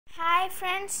Hi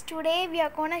friends, today we are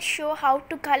going to show how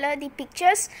to color the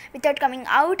pictures without coming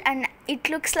out and it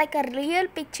looks like a real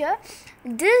picture.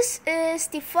 This is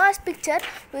the first picture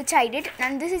which I did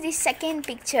and this is the second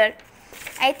picture.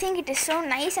 I think it is so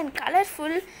nice and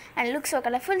colorful and looks so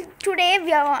colorful. Today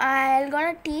I'm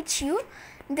going to teach you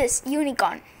this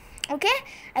unicorn. Okay,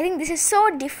 I think this is so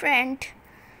different.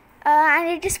 And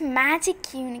it is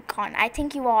magic unicorn. I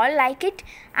think you all like it,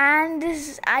 and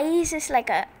this eyes is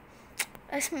like a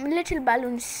little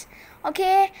balloons.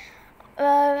 Okay,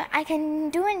 I can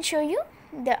do and show you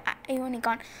the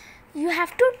unicorn. You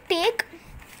have to take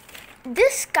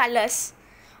this colors,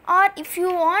 or if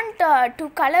you want to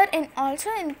color in also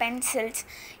in pencils.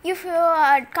 If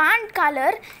you can't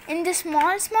color in the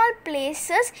small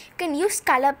places, you can use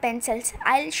color pencils.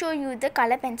 I'll show you the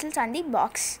color pencils on the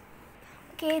box.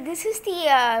 Okay, this is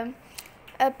the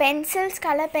pencils,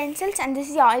 color pencils, and this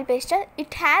is the oil pastel.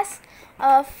 It has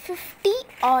 50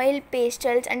 oil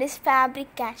pastels and is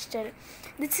fabric pastel.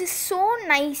 This is so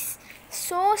nice,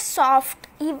 so soft.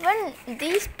 Even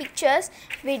these pictures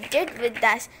we did with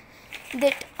us,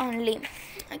 that only.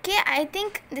 Okay, I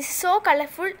think this is so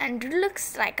colorful and it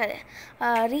looks like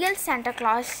a real Santa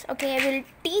Claus. Okay,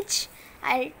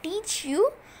 I'll teach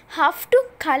you how to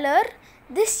color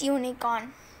this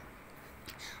unicorn.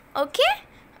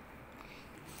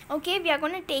 Okay, we are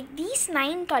going to take these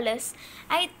 9 colors.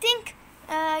 I think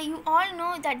you all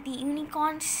know that the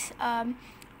unicorns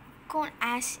cone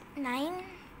has 9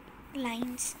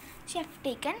 lines. So you have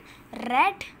taken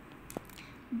red,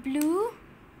 blue,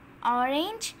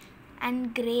 orange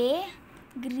and grey,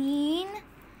 green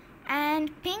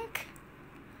and pink,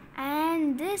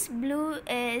 and this blue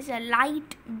is a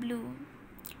light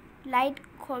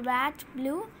cobalt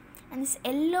blue, and this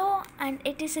yellow, and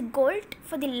it is a gold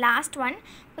for the last one,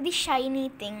 for the shiny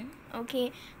thing.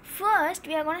 Okay, first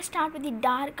we are going to start with the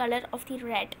dark color of the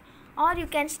red, or you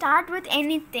can start with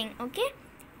anything. Okay,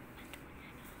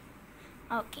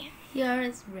 here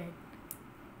is red.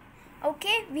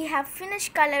 Okay, we have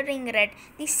finished coloring red.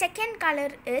 The second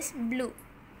color is blue.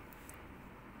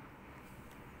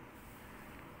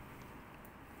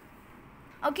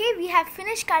 Okay, we have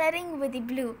finished coloring with the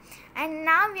blue, and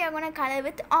now we are going to color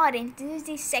with orange. This is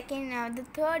the second, the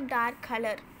third dark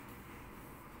color.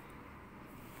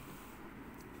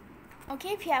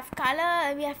 Okay, we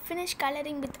have finished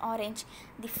coloring with orange.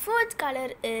 The fourth color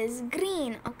is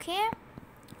green. Okay,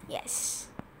 yes.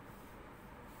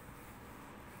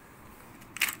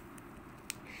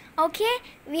 Okay,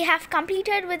 we have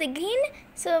completed with the green,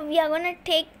 so we are going to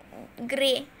take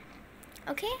gray.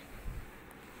 Okay.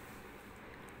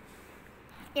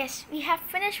 Yes, we have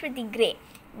finished with the grey.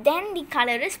 Then the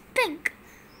color is pink.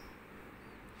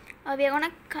 We are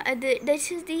gonna.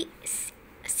 This is the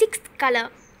 6th color.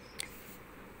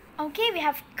 Okay, we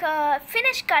have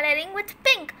finished coloring with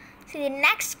pink. So the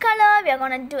next color we are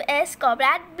gonna do is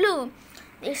cobalt blue.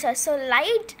 This is so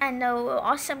light and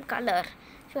awesome color.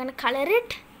 So we're gonna color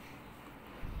it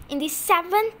in the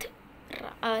 7th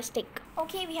stick.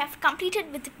 Okay, we have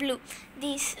completed with blue.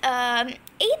 This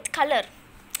 8th color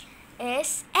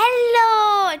is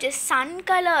yellow, just sun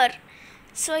color,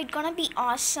 so it's gonna be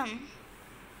awesome.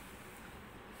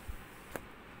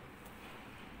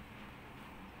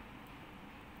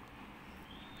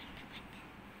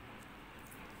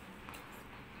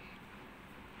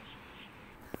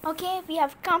 Okay, we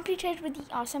have completed with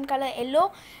the awesome color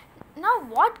yellow. Now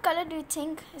what color do you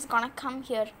think is gonna come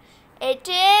here? It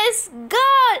is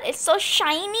gold. It's so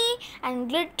shiny and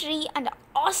glittery and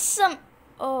awesome.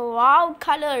 Oh wow,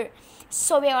 color.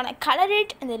 So we are going to color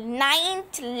it in the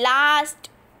 9th last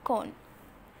cone.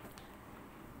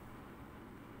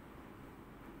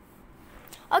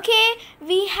 Okay,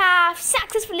 we have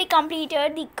successfully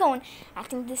completed the cone. I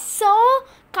think this is so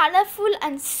colorful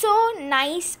and so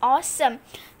nice, awesome.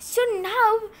 So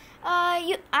now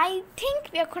I think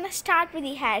we are going to start with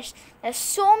the hairs. There's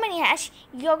so many hairs.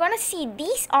 You're going to see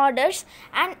these orders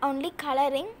and only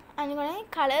coloring, and you're going to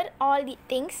color all the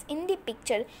things in the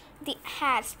picture, the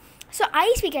hairs. So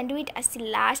eyes we can do it as the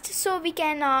last. So we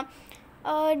can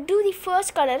do the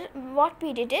first color. What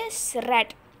we did is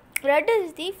red. Red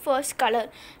is the first color.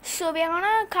 So we are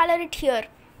gonna color it here.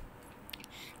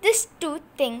 These 2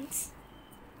 things.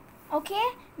 Okay,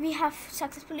 we have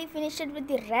successfully finished it with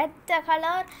the red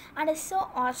color, and it's so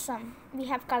awesome. We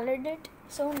have colored it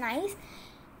so nice.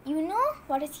 You know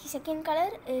what is the second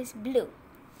color is blue.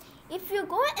 If you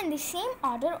go in the same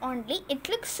order only, it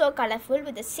looks so colorful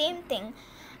with the same thing.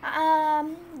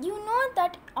 You know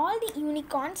that all the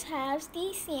unicorns have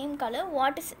the same color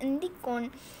what is in the cone.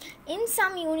 In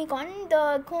some unicorn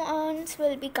the cones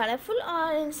will be colorful,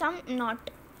 or in some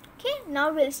not. Okay,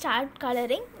 now we'll start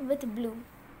coloring with blue.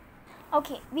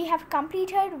 Okay, we have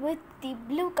completed with the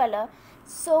blue color.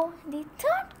 So the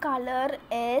third color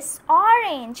is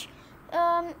orange.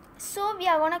 So we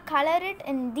are gonna color it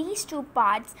in these two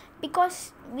parts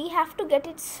because we have to get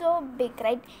it so big,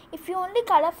 right? If you only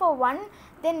color for one,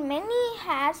 then many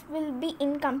hairs will be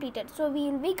incompleted. So we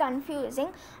will be confusing.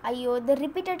 The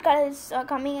repeated colors are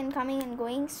coming and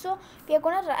going. So we are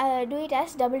gonna do it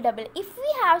as double. If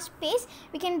we have space,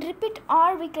 we can repeat,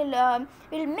 or we can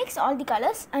we'll mix all the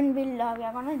colors and we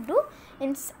are gonna do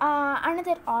in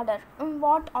another order. In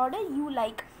what order you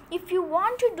like? If you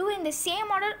want to do in the same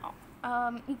order,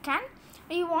 you can.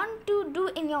 You want to do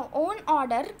in your own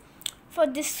order for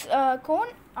this cone.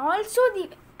 Also the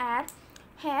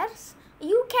hairs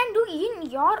you can do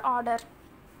in your order.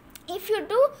 If you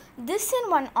do this in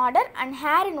one order and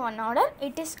hair in one order,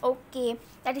 it is okay.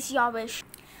 That is your wish.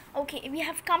 Okay, we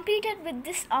have completed with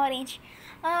this orange.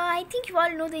 I think you all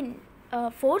know the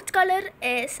fourth color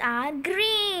is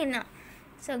green.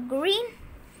 So green,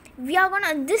 we are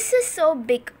gonna, this is so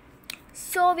big,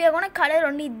 so we are gonna color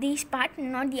only this part,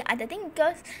 not the other thing,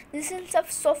 because this is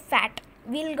so fat.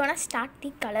 We're gonna start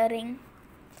the coloring.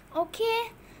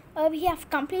 Okay, we have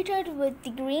completed with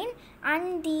the green,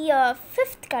 and the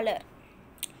fifth color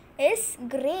is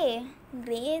gray.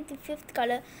 The fifth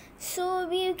color. So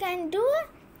we can do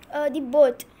the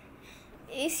both.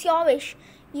 It's your wish.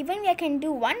 Even we can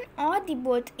do one or the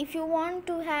both. If you want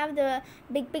to have the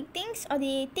big things or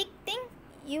the thick thing,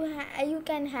 you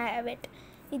can have it.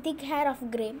 The thick hair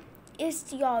of gray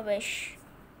is your wish.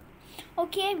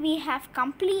 Okay, we have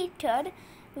completed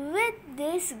with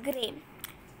this gray.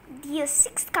 The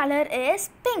sixth color is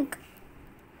pink.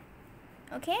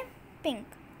 Okay, pink.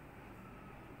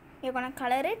 You're gonna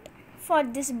color it for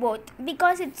this both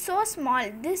because it's so small.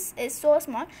 This is so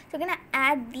small, so we're gonna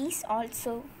add these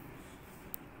also,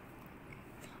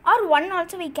 or one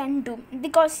also we can do,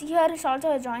 because here is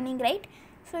also a joining, right?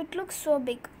 So it looks so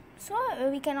big, so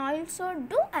we can also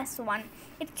do as one.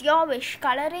 It's your wish.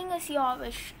 Coloring is your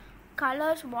wish.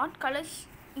 Colors, what colors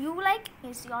you like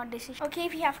is your decision. Okay,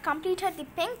 we have completed the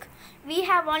pink. We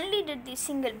have only did the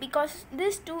single because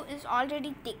this two is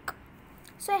already thick,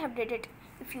 so I have did it.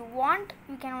 If you want,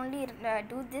 you can only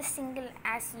do this single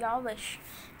as your wish.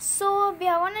 So we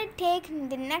are gonna take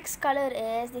the next color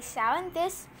is the seventh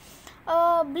is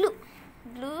blue,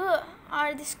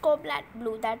 or this cobalt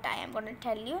blue, that I am gonna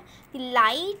tell you. The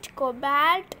light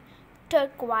cobalt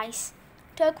turquoise.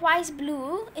 Turquoise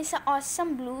blue is an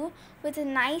awesome blue with a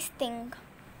nice thing.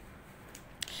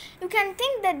 You can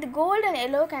think that the gold and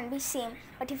yellow can be same,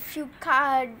 but if you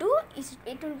do,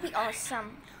 it will be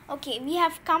awesome. Okay, we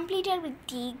have completed with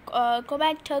the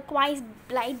cobalt turquoise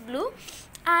light blue,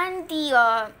 and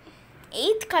the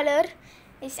eighth color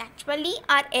is actually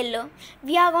our yellow.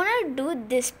 We are gonna do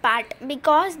this part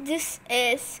because this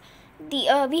is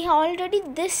the we already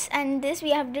this and this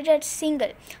we have did it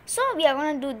single, so we are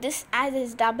gonna do this as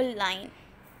this double line.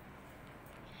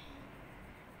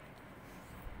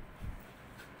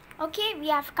 Okay, we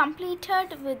have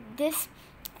completed with this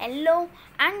yellow,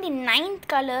 and the ninth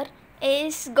color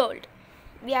is gold.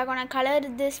 We are gonna color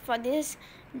this for this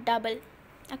double.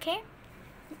 Okay,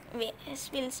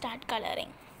 we'll start coloring.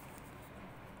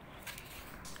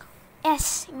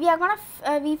 Yes, we are gonna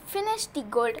we finished the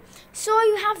gold. So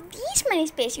you have these many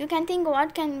space. You can think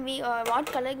what can we what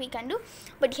color we can do,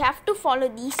 but you have to follow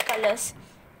these colors.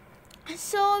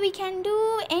 So we can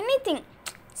do anything.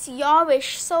 It's your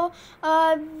wish. So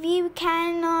we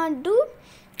can do.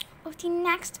 The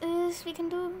next is we can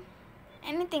do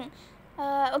anything.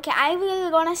 Okay, I will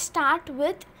gonna start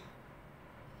with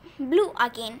blue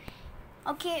again.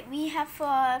 Okay, we have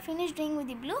finished doing with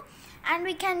the blue, and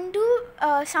we can do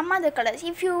some other colors.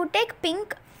 If you take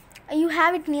pink, you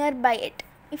have it nearby it.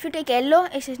 If you take yellow,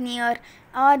 it is near,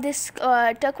 or this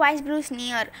turquoise blue is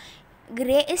near.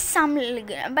 Gray is some,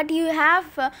 but you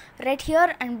have red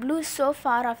here and blue so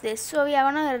far of this. So we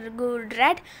are gonna go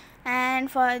red,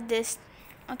 and for this,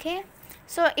 okay.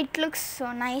 So it looks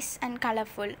so nice and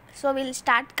colorful. So we'll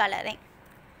start coloring.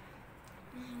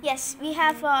 Yes, we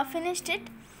have finished it.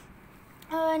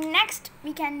 Next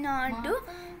we can do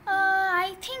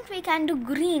I think we can do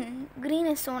green. Green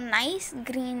is so nice.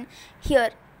 Green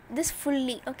here, this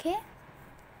fully. Okay,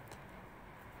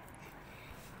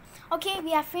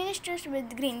 we have finished it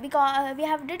with green because we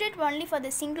have did it only for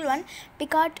the single one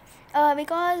because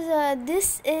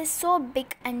this is so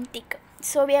big and thick.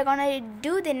 So we are gonna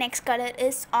do the next color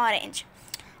is orange.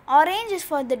 Orange is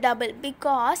for the double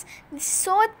because it's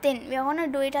so thin. We are gonna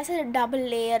do it as a double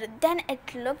layer. Then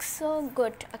it looks so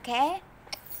good. Okay,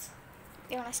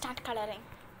 we are gonna start coloring.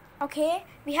 Okay,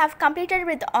 we have completed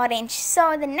with orange.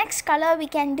 So the next color we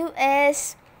can do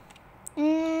is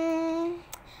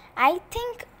I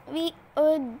think we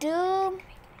would do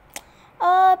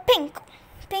pink.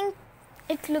 Pink,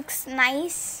 it looks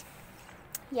nice.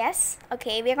 Yes.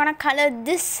 Okay, we're gonna color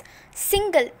this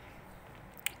single.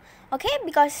 Okay,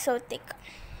 because it's so thick,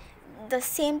 the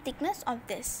same thickness of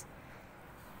this.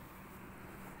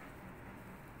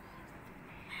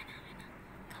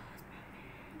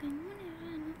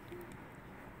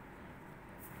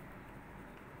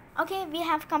 Okay, we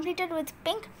have completed with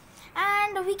pink,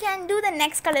 and we can do the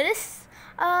next color is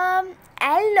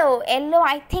yellow. Yellow,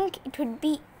 I think it would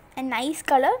be a nice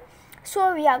color,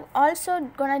 so we are also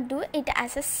gonna do it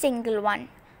as a single one.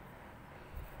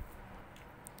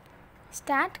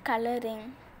 Start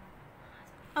coloring.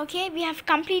 Okay, we have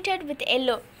completed with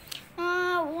yellow.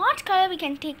 What color we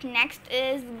can take next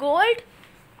is gold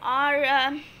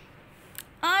or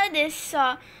this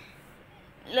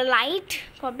light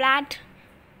cobalt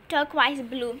turquoise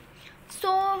blue.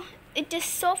 So it is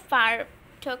so far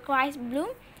turquoise blue,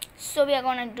 so we are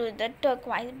gonna do the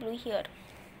turquoise blue here.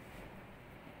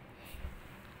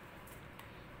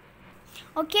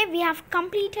 Okay, we have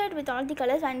completed with all the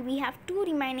colors, and we have two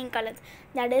remaining colors,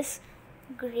 that is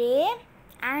gray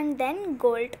and then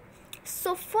gold.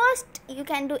 So first you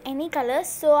can do any color,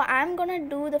 so I'm gonna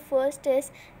do the first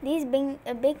is this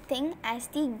big thing as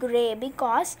the gray,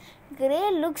 because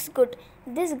gray looks good.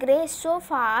 This gray is so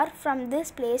far from this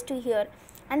place to here,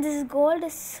 and this gold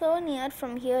is so near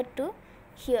from here to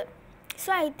here,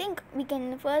 so I think we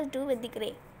can first do with the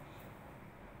gray.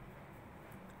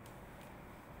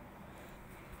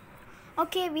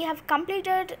 Okay, we have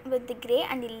completed with the gray,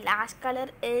 and the last color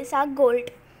is our gold.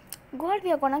 Gold,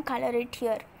 we are gonna color it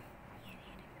here.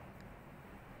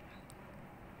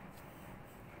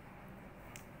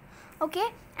 Okay,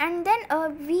 and then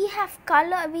we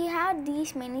have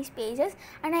these many spaces,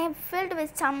 and I have filled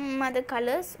with some other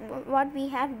colors what we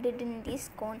have did in this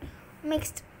cone,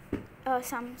 mixed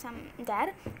some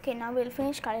there. Okay, now we'll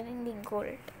finish coloring the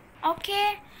gold.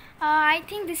 Okay, I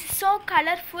think this is so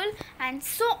colorful and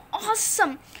so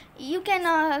awesome. You can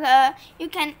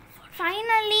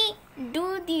finally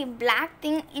do the black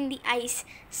thing in the eyes.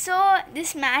 So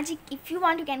this magic, if you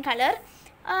want, you can color.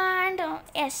 And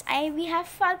yes, we have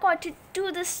forgot to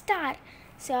do the star,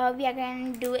 so we are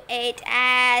going to do it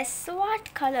as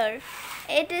what color?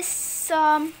 It is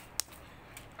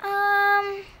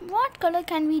what color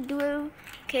can we do?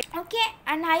 Okay,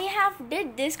 and I have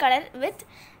did this color with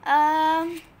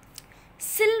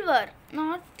silver,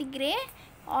 not the gray,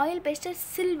 oil pastel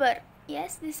silver.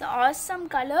 Yes, this awesome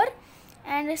color,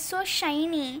 and it's so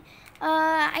shiny.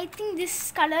 I think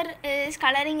this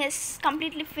coloring is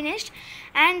completely finished,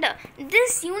 and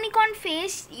this unicorn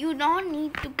face you don't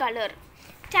need to color.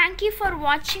 Thank you for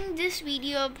watching this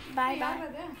video. Bye bye.